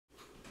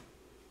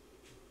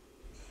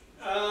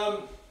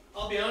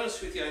be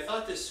honest with you. I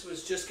thought this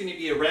was just going to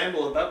be a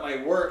ramble about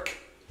my work.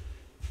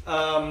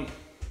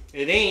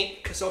 It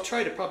ain't, because I'll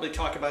try to probably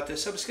talk about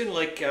this. I was going to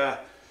like,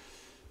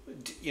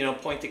 you know,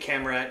 point the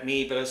camera at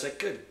me, but I was like,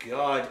 good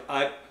God,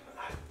 I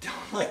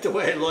don't like the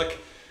way I look.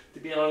 To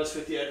be honest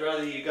with you, I'd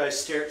rather you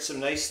guys stare at some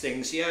nice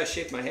things. Yeah, I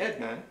shaved my head,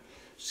 man.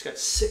 Just got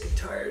sick and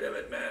tired of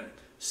it, man.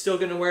 Still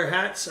going to wear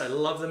hats. I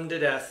love them to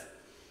death.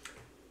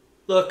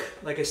 Look,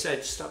 like I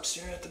said, stop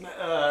staring at the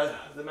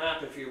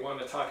map if you want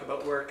to talk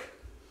about work.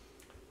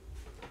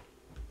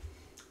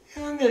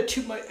 And I'm going to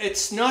toot my...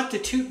 It's not to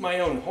toot my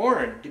own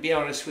horn, to be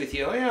honest with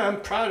you. Yeah,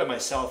 I'm proud of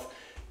myself.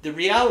 The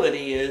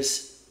reality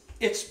is,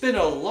 it's been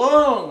a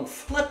long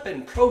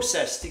flipping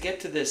process to get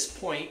to this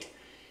point.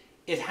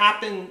 It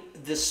happened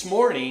this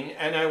morning,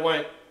 and I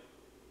went...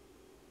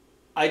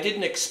 I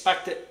didn't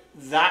expect it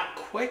that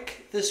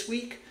quick this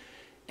week,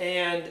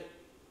 and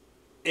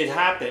it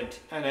happened,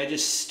 and I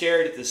just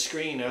stared at the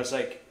screen. I was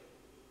like,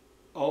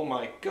 oh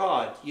my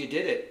God, you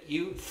did it.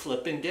 You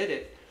flipping did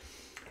it.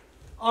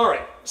 All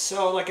right,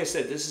 so like I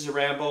said, this is a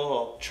ramble.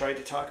 I'll try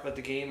to talk about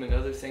the game and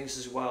other things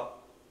as well.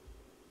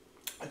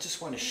 I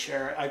just want to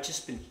share. I've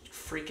just been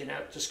freaking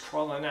out, just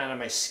crawling out of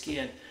my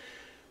skin.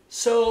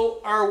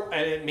 So,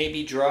 and it may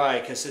be dry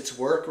because it's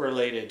work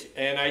related,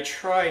 and I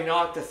try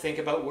not to think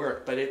about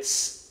work, but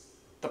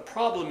the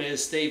problem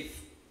is they've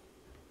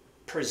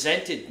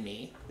presented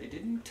me, they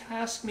didn't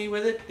task me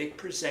with it, they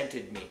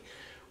presented me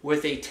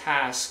with a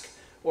task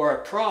or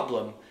a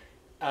problem,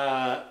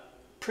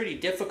 pretty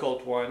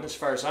difficult one as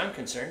far as I'm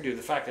concerned, due to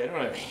the fact that I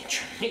don't have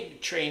any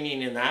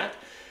training in that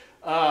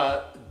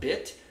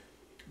bit,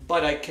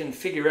 but I can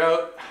figure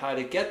out how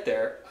to get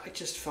there. I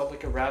just felt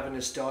like a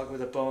ravenous dog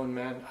with a bone,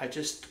 man. I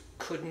just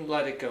couldn't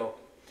let it go.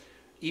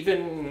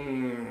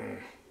 Even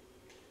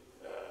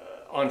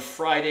on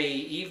Friday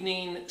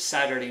evening,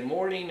 Saturday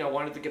morning, I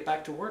wanted to get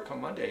back to work on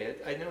Monday.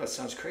 I know it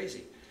sounds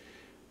crazy.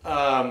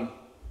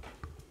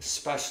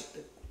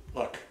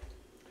 Look,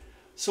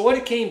 so what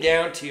it came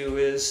down to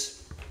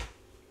is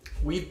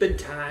we've been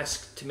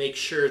tasked to make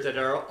sure that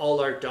all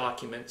our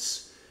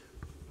documents,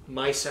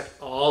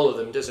 all of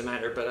them, doesn't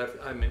matter, but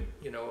I'm in,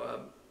 you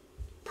know,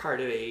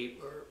 part of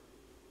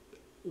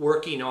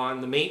working on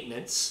the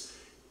maintenance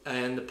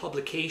and the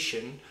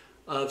publication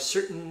of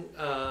certain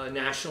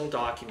national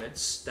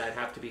documents that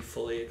have to be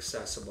fully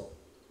accessible.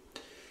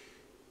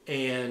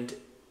 And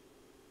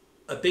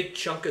a big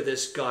chunk of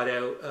this got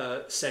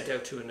sent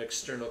out to an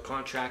external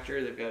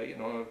contractor. They've got, you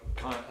know,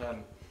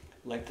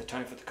 length of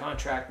time for the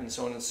contract and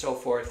so on and so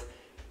forth.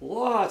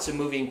 Lots of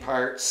moving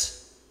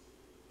parts.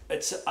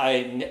 It's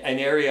an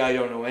area I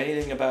don't know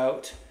anything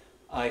about.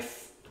 Like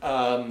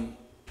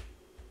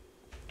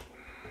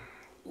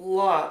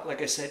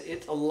I said,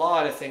 it's a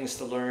lot of things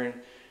to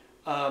learn.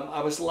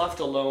 I was left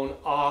alone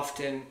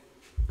often.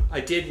 I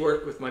did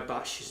work with my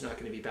boss. She's not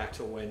going to be back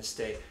till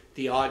Wednesday.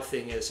 The odd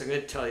thing is, I'm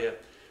going to tell you,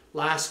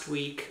 last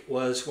week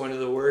was one of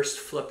the worst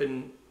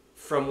flipping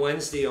from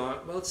Wednesday on.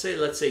 Well,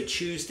 let's say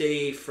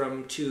Tuesday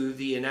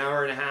to an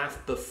hour and a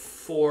half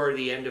before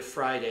the end of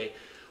Friday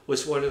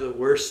was one of the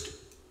worst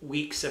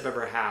weeks I've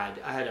ever had.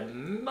 I had a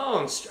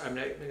monster. I'm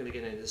not going to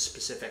get into the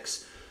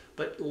specifics,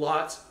 but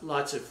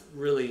lots of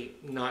really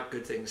not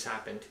good things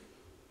happened.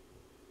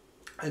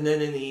 And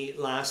then in the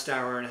last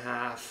hour and a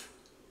half,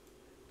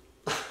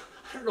 I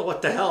don't know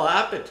what the hell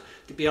happened,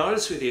 to be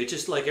honest with you.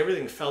 Just like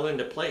everything fell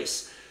into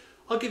place.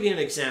 I'll give you an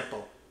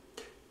example.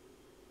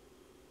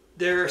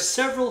 There are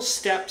several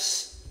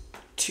steps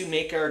to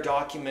make our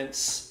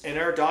documents, and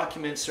our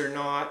documents are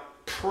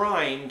not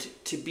primed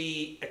to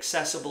be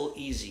accessible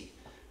easy.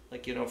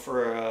 Like, you know,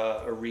 for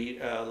a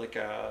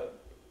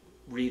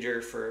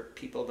reader, for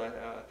people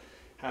that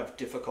have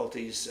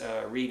difficulties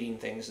reading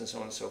things and so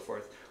on and so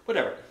forth.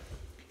 Whatever.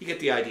 You get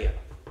the idea.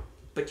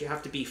 But you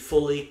have to be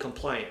fully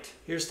compliant.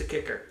 Here's the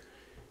kicker.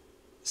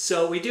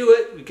 So we do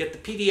it, we get the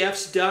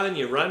PDFs done,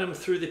 you run them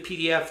through the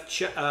PDF,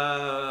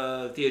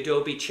 the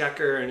Adobe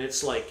checker, and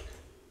it's like,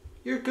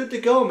 you're good to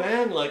go,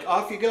 man, like,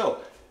 off you go.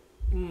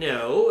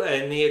 No,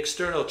 and the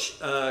external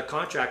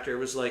contractor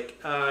was like,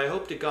 I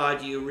hope to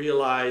God you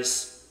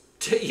realize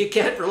you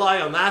can't rely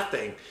on that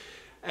thing.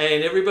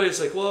 And everybody's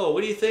like, whoa,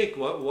 what do you think?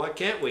 Why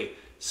can't we?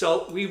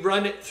 So we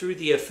run it through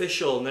the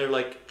official, and they're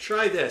like,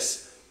 try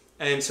this.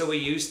 And so we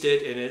used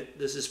it, and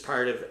this is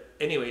part of,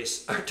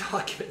 anyways, our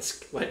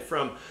documents went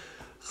from,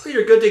 oh,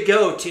 you're good to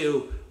go,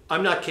 to,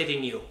 I'm not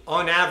kidding you,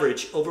 on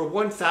average, over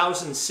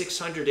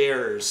 1,600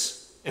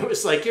 errors. It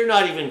was like, you're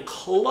not even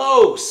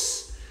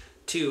close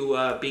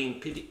to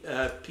being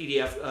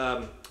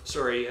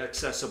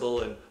accessible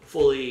and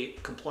fully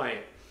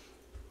compliant.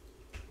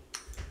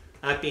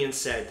 That being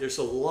said, there's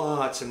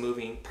lots of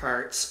moving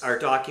parts. Our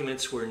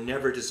documents were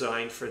never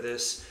designed for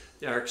this.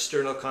 Our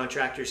external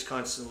contractors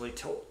constantly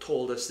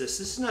told us this.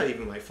 This is not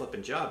even my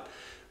flipping job.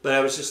 But I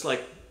was just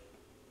like,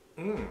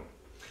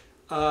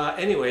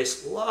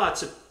 anyways,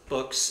 lots of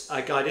books.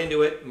 I got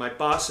into it. My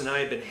boss and I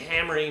have been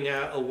hammering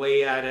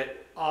away at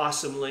it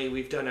awesomely.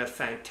 We've done a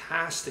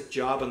fantastic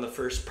job on the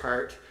first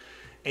part.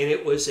 And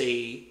it was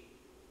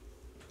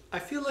I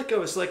feel like I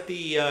was like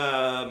the,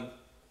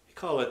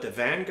 call it the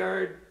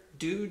Vanguard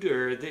dude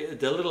or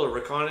the little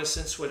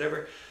reconnaissance,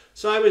 whatever.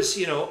 So I was,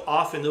 you know,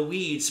 off in the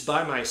weeds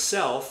by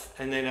myself,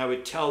 and then I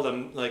would tell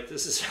them, like,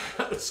 this is,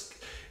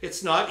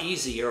 it's not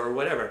easy or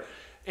whatever.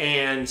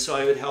 And so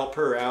I would help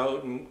her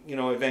out, and, you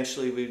know,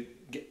 eventually we'd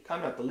get,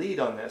 I'm not the lead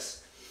on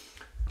this.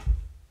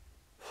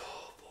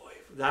 Oh boy,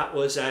 that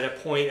was at a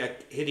point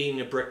at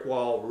hitting a brick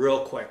wall real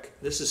quick.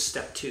 This is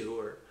step 2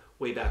 or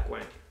way back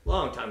when,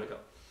 long time ago.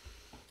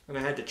 And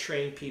I had to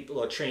train people,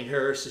 or train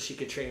her so she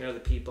could train other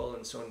people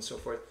and so on and so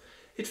forth.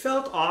 It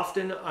felt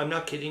often, I'm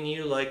not kidding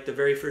you, like the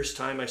very first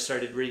time I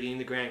started reading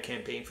the Grand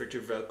Campaign for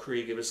Tervel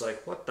Krieg, it was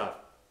like, what the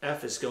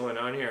F is going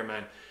on here,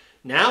 man?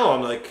 Now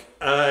I'm like,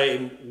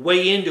 I'm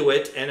way into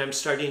it and I'm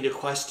starting to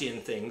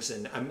question things,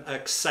 and I'm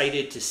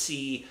excited to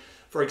see,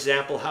 for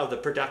example, how the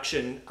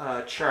production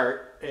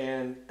chart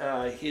and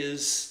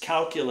his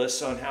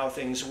calculus on how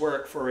things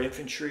work for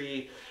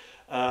infantry,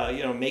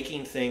 you know,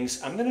 making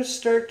things. I'm going to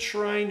start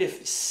trying to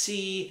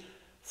see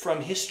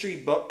from history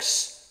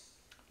books.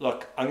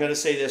 Look, I'm going to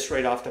say this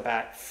right off the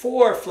bat.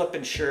 For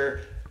flippin' sure,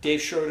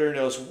 Dave Schroeder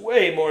knows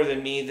way more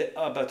than me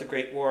about the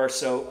Great War,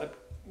 so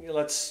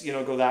let's, you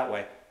know, go that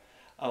way.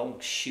 Oh,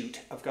 shoot.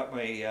 I've got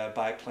my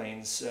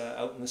biplanes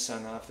out in the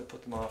sun. I'll have to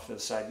put them off to the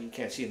side. You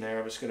can't see them there.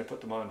 I was going to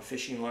put them on a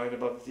fishing line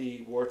above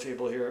the war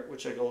table here,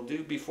 which I will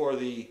do before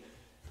the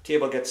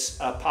table gets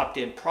popped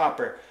in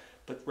proper.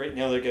 But right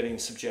now they're getting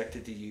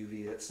subjected to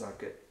UV. That's not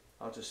good.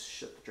 I'll just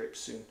shut the drapes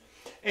soon.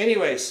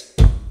 Anyways,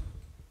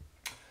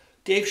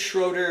 Dave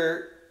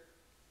Schroeder,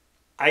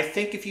 I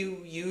think if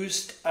you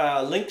used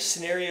linked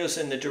scenarios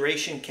in the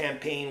duration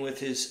campaign with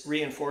his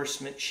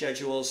reinforcement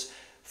schedules,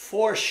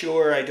 for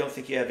sure, I don't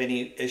think you have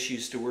any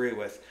issues to worry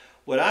with.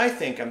 What I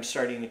think I'm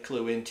starting to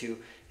clue into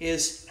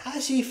is,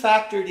 has he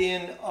factored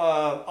in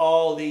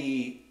all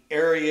the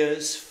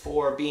areas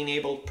for being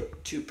able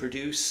to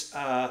produce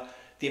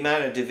the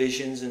amount of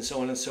divisions and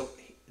so on and so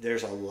forth?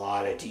 There's a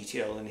lot of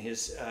detail in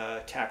his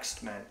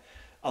text, man.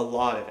 A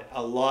lot of it,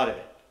 a lot of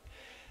it.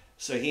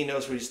 So he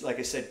knows what he's, like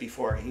I said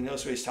before, he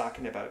knows what he's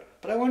talking about.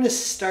 But I want to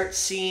start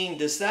seeing,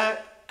 does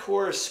that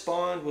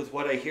correspond with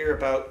what I hear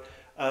about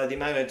the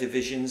amount of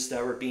divisions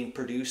that were being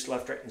produced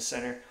left, right, and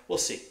center? We'll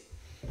see.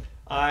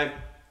 Like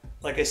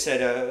I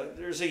said,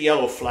 there's a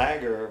yellow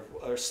flag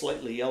or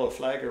slightly yellow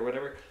flag or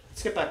whatever.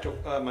 Let's get back to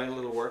my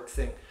little work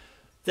thing.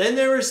 Then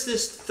there was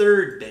this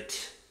third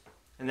bit,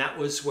 and that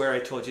was where I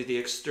told you the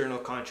external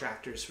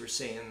contractors were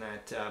saying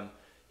that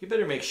you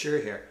better make sure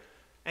here.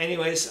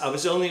 Anyways, I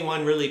was the only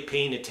one really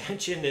paying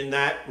attention in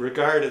that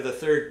regard of the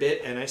third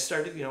bit, and I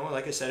started, you know,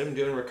 like I said, I'm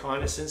doing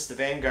reconnaissance, the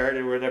Vanguard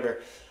or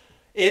whatever.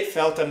 It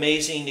felt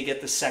amazing to get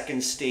the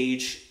second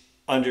stage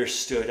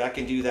understood. I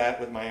can do that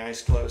with my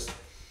eyes closed.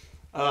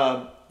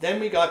 Then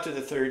we got to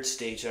the third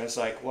stage, and I was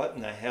like, what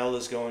in the hell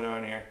is going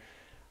on here?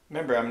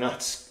 Remember, I'm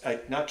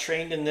not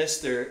trained in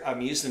this.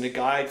 I'm using a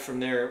guide from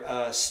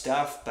their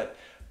stuff, but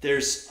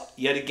there's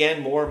yet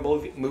again more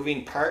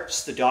moving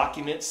parts, the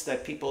documents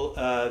that people,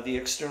 the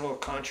external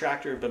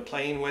contractor have been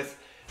playing with.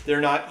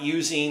 They're not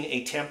using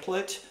a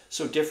template,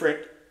 so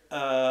different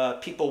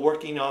people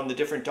working on the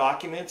different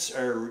documents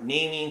are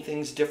naming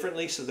things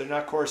differently, so they're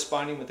not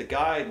corresponding with the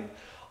guide, and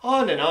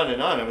on and on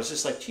and on. I was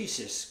just like,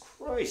 Jesus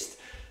Christ,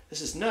 this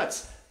is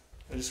nuts.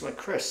 I just went,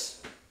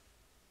 Chris,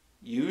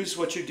 use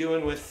what you're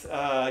doing with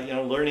you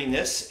know, learning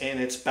this, and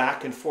it's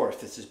back and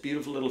forth. It's this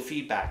beautiful little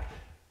feedback.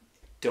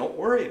 Don't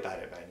worry about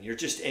it, man. You're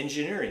just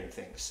engineering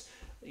things.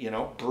 You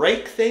know,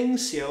 break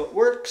things, see how it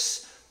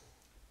works,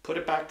 put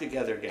it back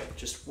together again.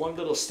 Just one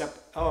little step.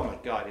 Oh my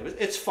God,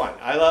 it's fun.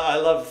 I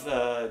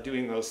love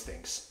doing those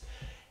things.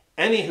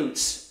 Any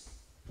hoots.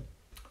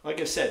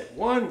 Like I said,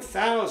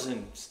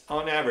 1,000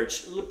 on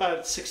average,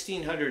 about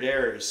 1,600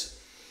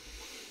 errors.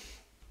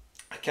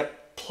 I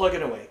kept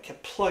plugging away,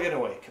 kept plugging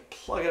away, kept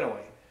plugging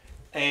away.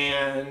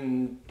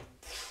 And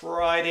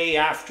Friday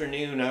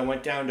afternoon, I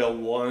went down to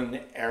 1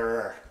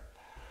 error.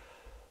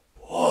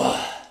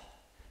 Oh,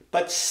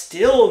 but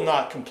still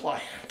not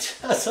compliant.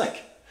 I was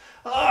like,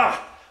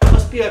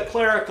 must be a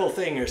clerical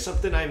thing or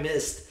something I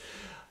missed.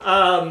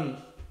 So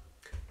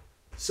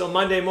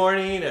Monday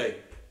morning, I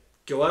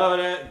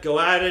go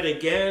at it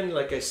again.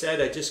 Like I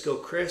said, I just go,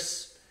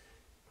 Chris,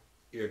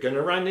 you're going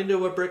to run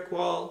into a brick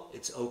wall.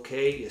 It's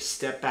okay. You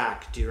step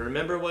back. Do you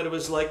remember what it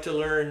was like to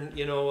learn,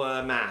 you know,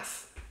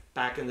 math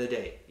back in the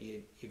day?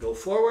 You go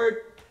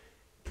forward,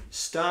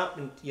 stop,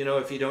 and, you know,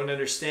 if you don't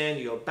understand,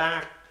 you go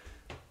back.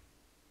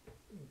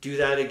 Do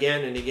that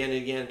again and again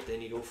and again,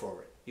 then you go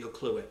forward. You'll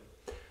clue it.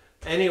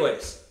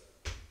 Anyways,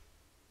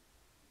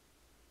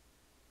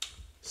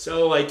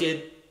 so I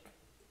did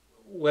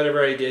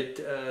whatever I did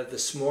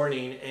this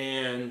morning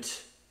and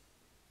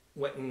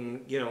went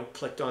and, you know,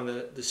 clicked on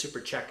the super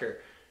checker,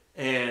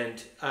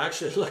 and I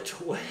actually looked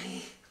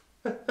away.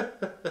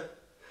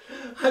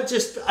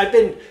 I've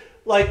been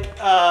like,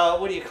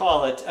 what do you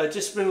call it? I've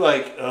just been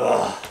like,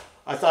 ugh.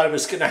 I thought it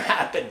was going to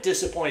happen.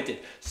 Disappointed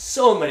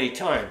so many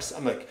times.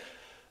 I'm like,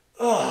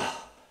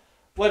 oh,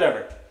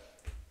 whatever.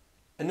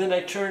 And then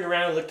I turned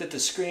around and looked at the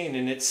screen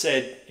and it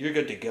said, you're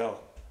good to go.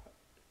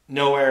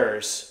 No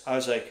errors. I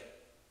was like,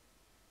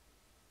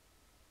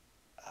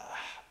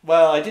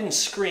 well, I didn't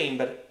scream,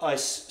 but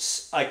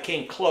I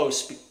came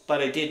close,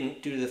 but I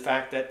didn't, due to the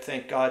fact that,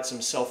 thank God,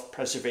 some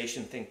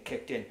self-preservation thing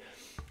kicked in.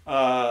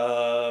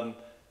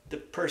 The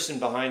person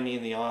behind me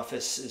in the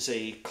office is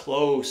a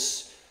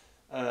close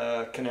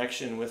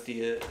connection with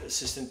the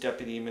assistant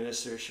deputy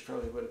minister. She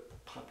probably would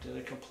have popped in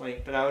a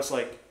complaint, but I was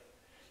like,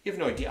 you have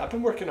no idea. I've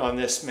been working on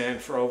this, man,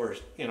 for over,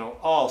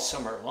 all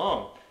summer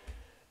long,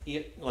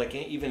 like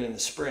even in the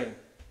spring.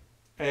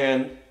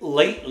 And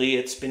lately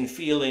it's been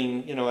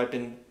feeling, I've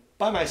been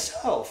by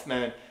myself,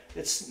 man.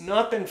 It's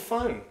not been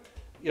fun.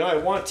 I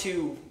want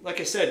to, like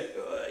I said,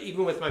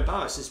 even with my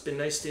boss, it's been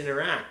nice to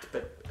interact,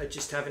 but I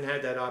just haven't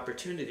had that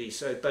opportunity.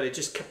 But I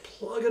just kept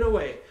plugging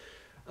away.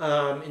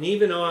 And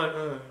even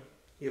on,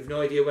 you have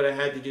no idea what I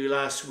had to do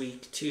last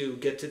week to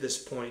get to this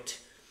point.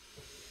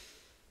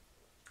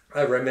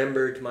 I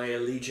remembered my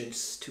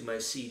allegiance to my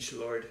siege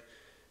lord.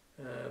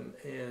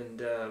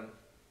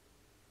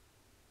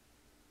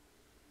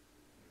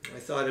 I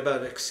thought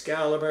about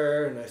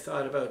Excalibur, and I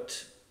thought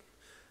about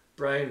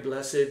Brian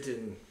Blessed,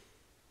 and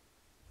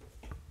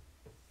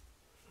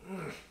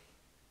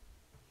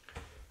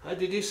I had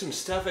to do some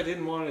stuff I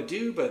didn't want to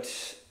do,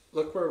 but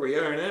look where we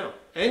are now.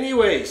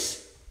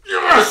 Anyways,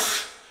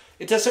 yes!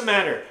 It doesn't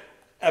matter.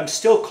 I'm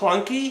still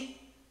clunky,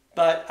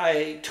 but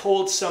I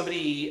told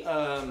somebody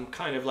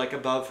kind of like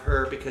above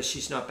her, because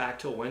she's not back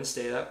till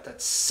Wednesday.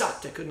 That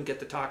sucked. I couldn't get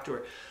to talk to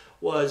her.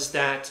 Was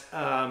that,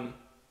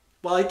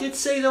 well, I did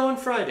say though on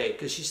Friday,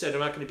 because she said I'm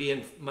not going to be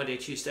in Monday,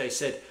 Tuesday. I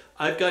said,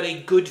 I've got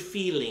a good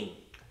feeling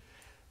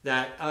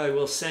that I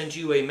will send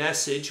you a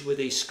message with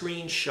a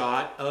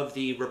screenshot of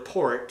the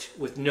report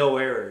with no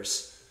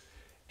errors.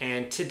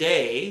 And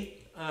today,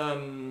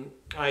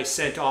 I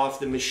sent off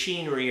the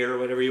machinery, or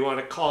whatever you want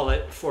to call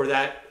it, for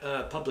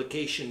that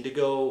publication to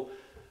go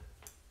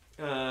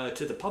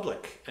to the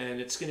public. And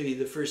it's going to be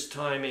the first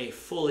time a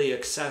fully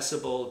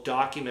accessible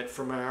document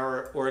from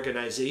our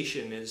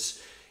organization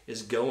is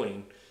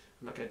going.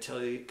 I'm not going to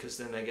tell you, because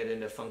then I get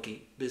into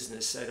funky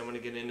business. I don't want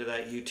to get into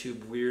that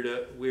YouTube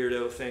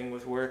weirdo thing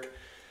with work.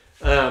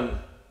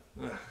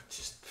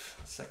 Just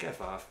suck F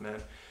off,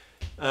 man.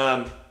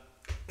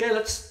 Okay,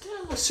 let's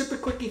a super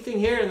quickie thing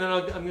here, and then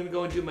I'm going to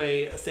go and do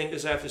my thing,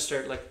 because I have to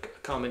start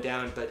like calming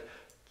down. But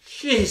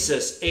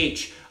Jesus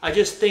H, I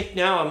just think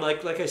now I'm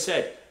like I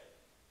said,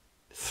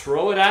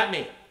 throw it at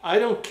me. I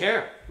don't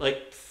care.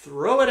 Like,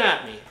 throw it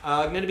at me.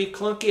 I'm going to be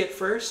clunky at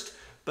first,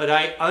 but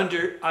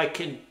I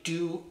can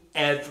do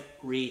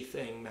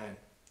everything, man.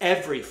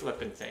 Every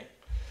flipping thing.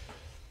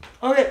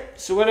 Okay,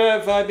 so what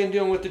have I been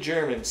doing with the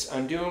Germans?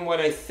 I'm doing what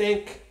I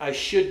think I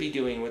should be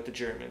doing with the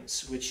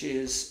Germans, which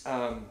is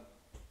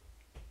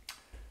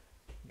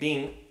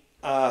being,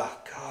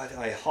 God,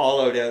 I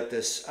hollowed out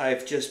this.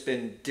 I've just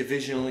been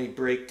divisionally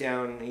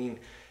breakdowning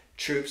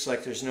troops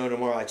like there's no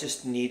tomorrow. I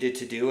just needed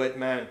to do it,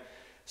 man.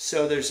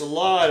 So there's a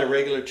lot of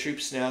regular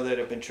troops now that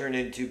have been turned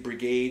into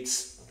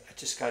brigades. I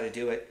just got to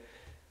do it.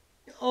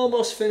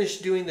 Almost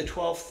finished doing the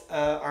 12th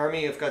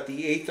Army. I've got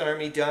the 8th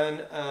Army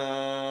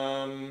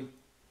done.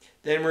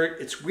 Then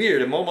it's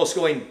weird. I'm almost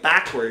going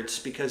backwards,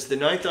 because the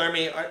 9th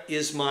Army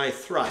is my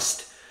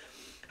thrust.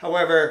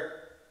 However,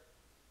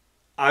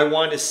 I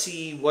want to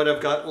see what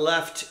I've got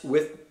left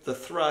with the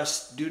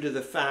thrust, due to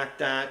the fact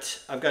that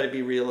I've got to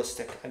be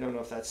realistic. I don't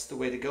know if that's the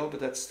way to go, but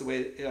that's the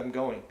way I'm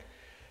going.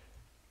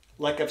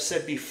 Like I've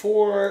said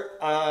before,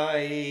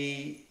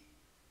 I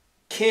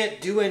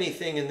can't do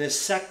anything in this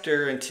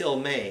sector until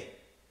May.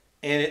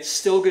 And it's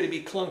still going to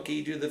be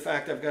clunky due to the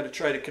fact I've got to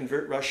try to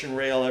convert Russian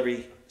rail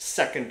every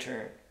second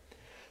turn.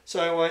 So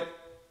I went,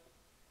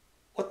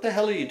 what the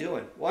hell are you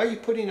doing? Why are you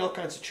putting all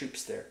kinds of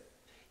troops there?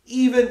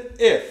 Even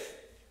if,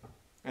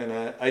 and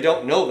I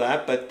don't know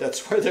that, but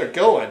that's where they're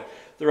going.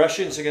 The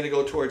Russians are going to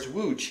go towards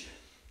Łódź.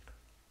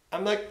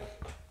 I'm like,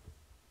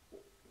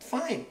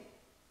 fine.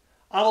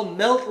 I'll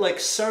melt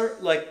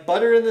like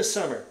butter in the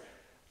summer.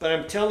 But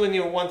I'm telling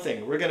you one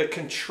thing. We're going to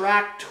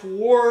contract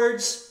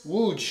towards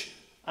Łódź.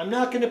 I'm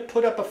not going to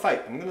put up a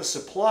fight. I'm going to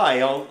supply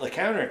all the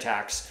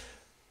counterattacks.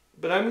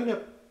 But I'm going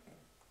to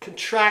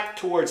contract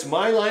towards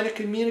my line of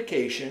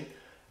communication,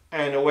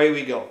 and away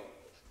we go.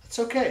 It's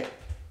okay.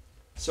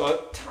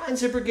 So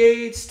tons of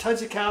brigades,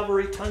 tons of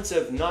cavalry, tons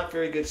of not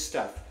very good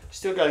stuff.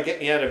 Still got to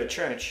get me out of a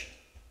trench,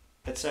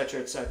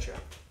 etc., etc.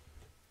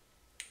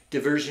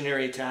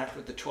 Diversionary attack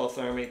with the 12th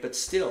Army, but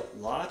still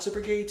lots of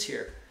brigades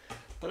here.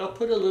 But I'll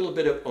put a little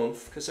bit of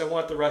oomph, because I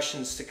want the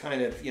Russians to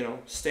kind of,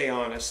 stay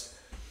honest.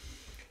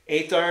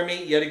 8th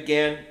Army, yet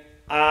again,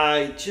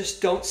 I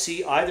just don't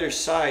see either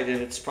side,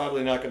 and it's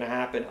probably not going to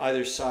happen.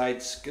 Either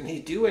side's going to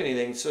do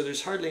anything, so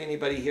there's hardly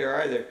anybody here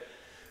either.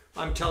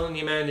 I'm telling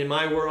you, man, in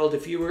my world,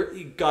 if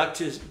you got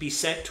to be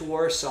sent to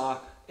Warsaw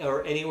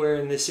or anywhere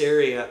in this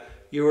area,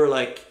 you were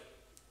like,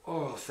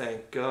 oh,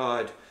 thank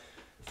God.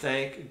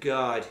 Thank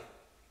God.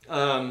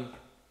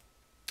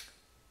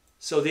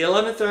 So the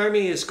 11th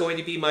Army is going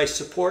to be my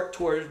support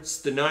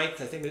towards the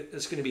 9th. I think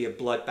it's going to be a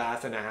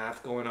bloodbath and a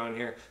half going on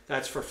here.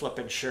 That's for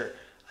flipping sure.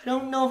 I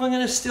don't know if I'm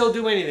going to still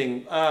do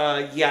anything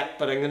yet,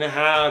 but I'm going to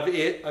have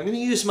it. I'm going to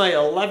use my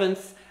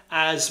 11th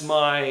as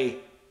my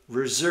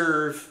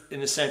reserve,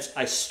 in a sense,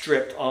 I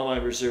stripped all my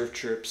reserve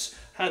troops,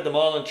 had them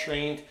all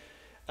entrained.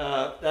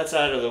 That's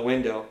out of the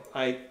window.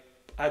 I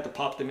had to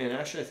pop them in.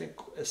 Actually, I think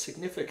a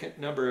significant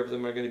number of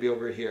them are going to be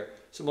over here.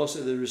 So most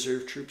of the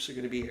reserve troops are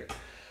going to be here.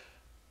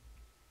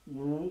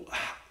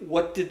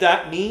 What did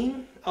that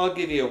mean? I'll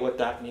give you what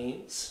that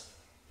means.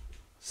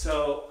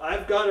 So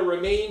I've got a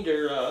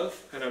remainder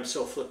of, and I'm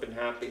so flippin'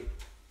 happy.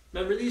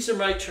 Remember, these are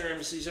my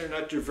terms. These are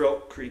not Der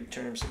Weltkrieg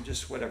terms. I'm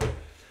just whatever.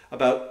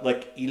 About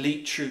like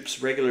elite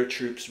troops, regular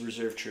troops,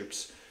 reserve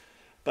troops.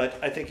 But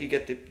I think you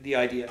get the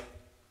idea.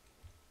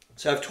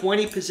 So I have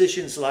 20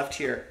 positions left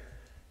here.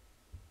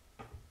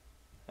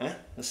 Huh?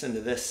 Listen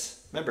to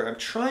this. Remember, I'm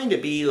trying to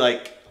be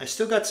like, I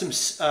still got some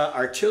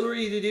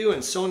artillery to do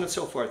and so on and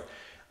so forth.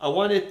 I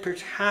want to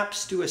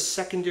perhaps do a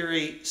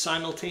secondary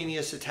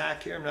simultaneous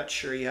attack here. I'm not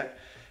sure yet.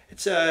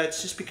 It's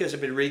just because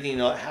I've been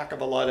reading a heck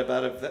of a lot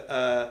about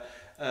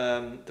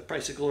The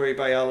Price of Glory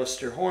by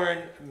Alistair Horn.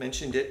 I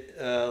mentioned it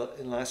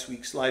in last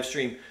week's live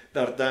stream.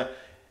 But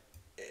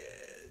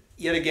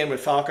yet again,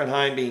 with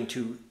Falkenhayn being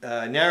too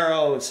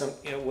narrow and some,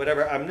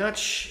 whatever. I'm not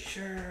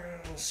sure.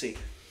 Let's see.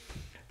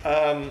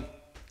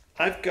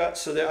 I've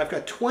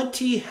got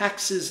 20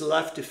 hexes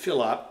left to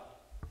fill up.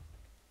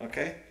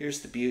 Okay,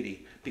 here's the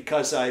beauty.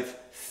 Because I've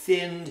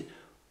thinned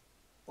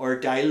or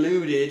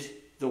diluted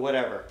the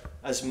whatever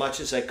as much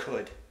as I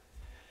could.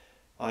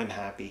 I'm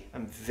happy.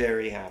 I'm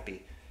very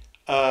happy.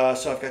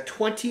 So I've got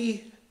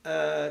 20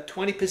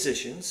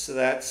 positions. So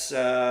that's,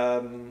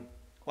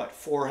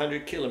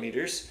 400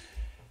 kilometers.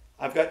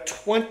 I've got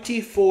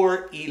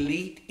 24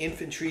 elite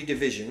infantry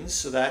divisions.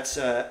 So that's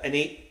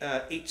eight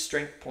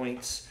strength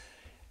points.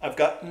 I've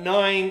got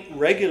 9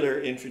 regular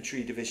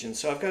infantry divisions.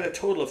 So I've got a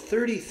total of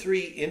 33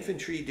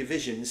 infantry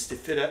divisions to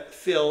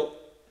fill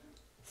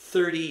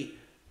 20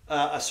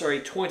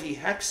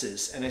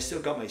 hexes. And I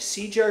still got my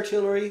siege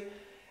artillery.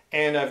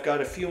 And I've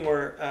got a few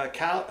more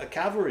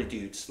cavalry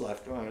dudes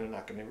left. Well, I'm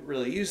not going to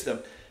really use them.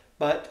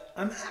 But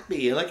I'm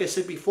happy. And like I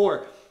said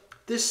before,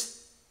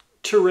 this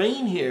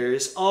terrain here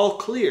is all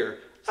clear.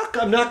 Look,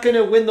 I'm not going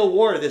to win the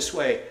war this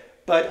way.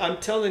 But I'm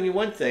telling you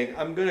one thing.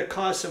 I'm going to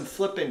cause some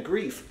flippant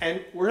grief.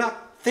 And we're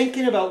not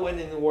thinking about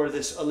winning the war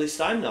this, at least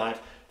I'm not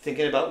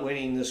thinking about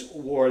winning this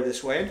war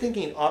this way. I'm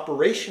thinking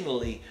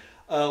operationally,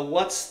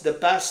 what's the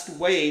best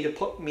way to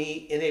put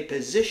me in a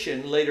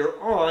position later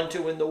on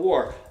to win the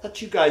war?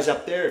 Let you guys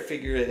up there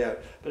figure it out.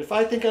 But if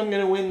I think I'm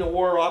going to win the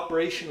war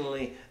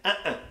operationally,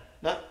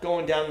 not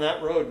going down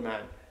that road,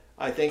 man.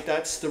 I think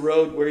that's the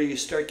road where you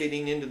start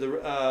getting into the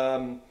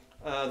realm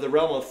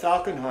of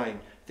Falkenhayn,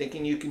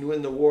 thinking you can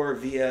win the war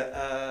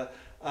via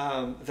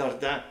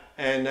Verdun,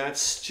 and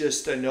that's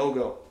just a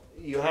no-go.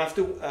 You have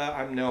to,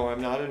 I'm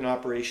not an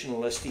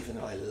operationalist, even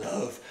though I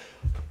love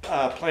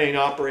playing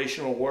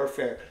operational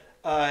warfare.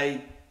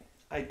 I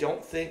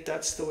don't think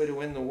that's the way to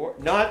win the war.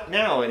 Not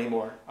now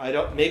anymore.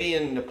 Maybe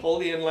in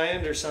Napoleon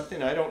land or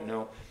something, I don't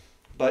know.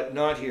 But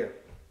not here.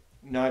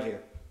 Not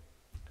here.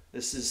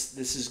 This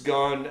is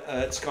gone,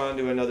 it's gone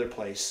to another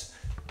place.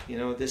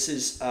 This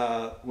is,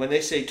 when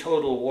they say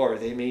total war,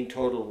 they mean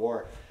total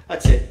war.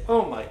 That's it.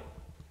 Oh my,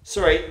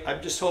 sorry,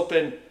 I'm just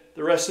hoping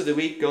the rest of the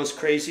week goes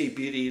crazy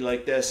beauty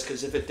like this,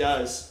 because if it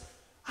does,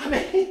 I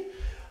mean,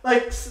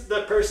 like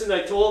the person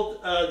I told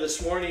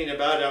this morning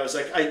about it, I was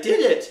like, I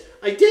did it,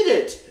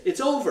 it's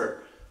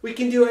over. We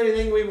can do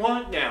anything we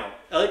want now.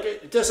 Like,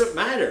 it doesn't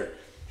matter.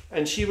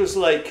 And she was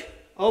like,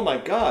 oh my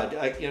God,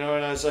 and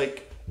I was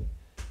like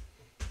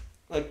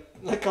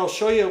I'll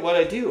show you what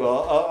I do.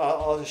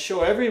 I'll show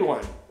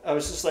everyone. I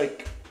was just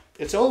like,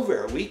 it's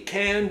over. We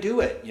can do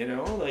it,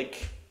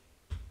 like,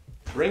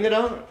 bring it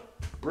on.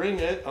 Bring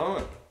it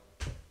on.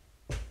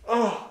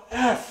 Oh,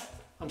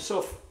 I'm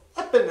so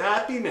flippin'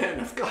 happy,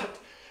 man.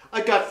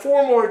 I got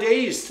 4 more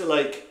days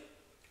to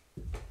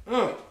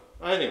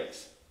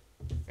anyways.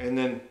 And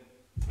then,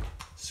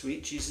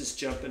 sweet Jesus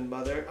jumping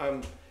mother.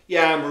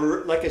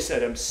 Like I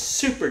said, I'm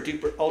super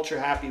duper ultra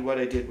happy what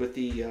I did with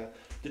the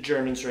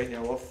Germans right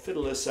now. We'll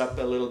fiddle this up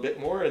a little bit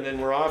more, and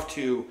then we're off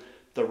to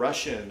the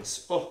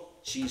Russians. Oh,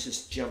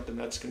 Jesus jumping,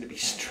 that's going to be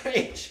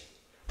strange.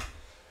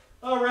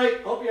 All right,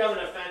 hope you're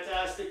having a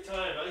fantastic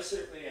time. I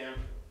certainly am.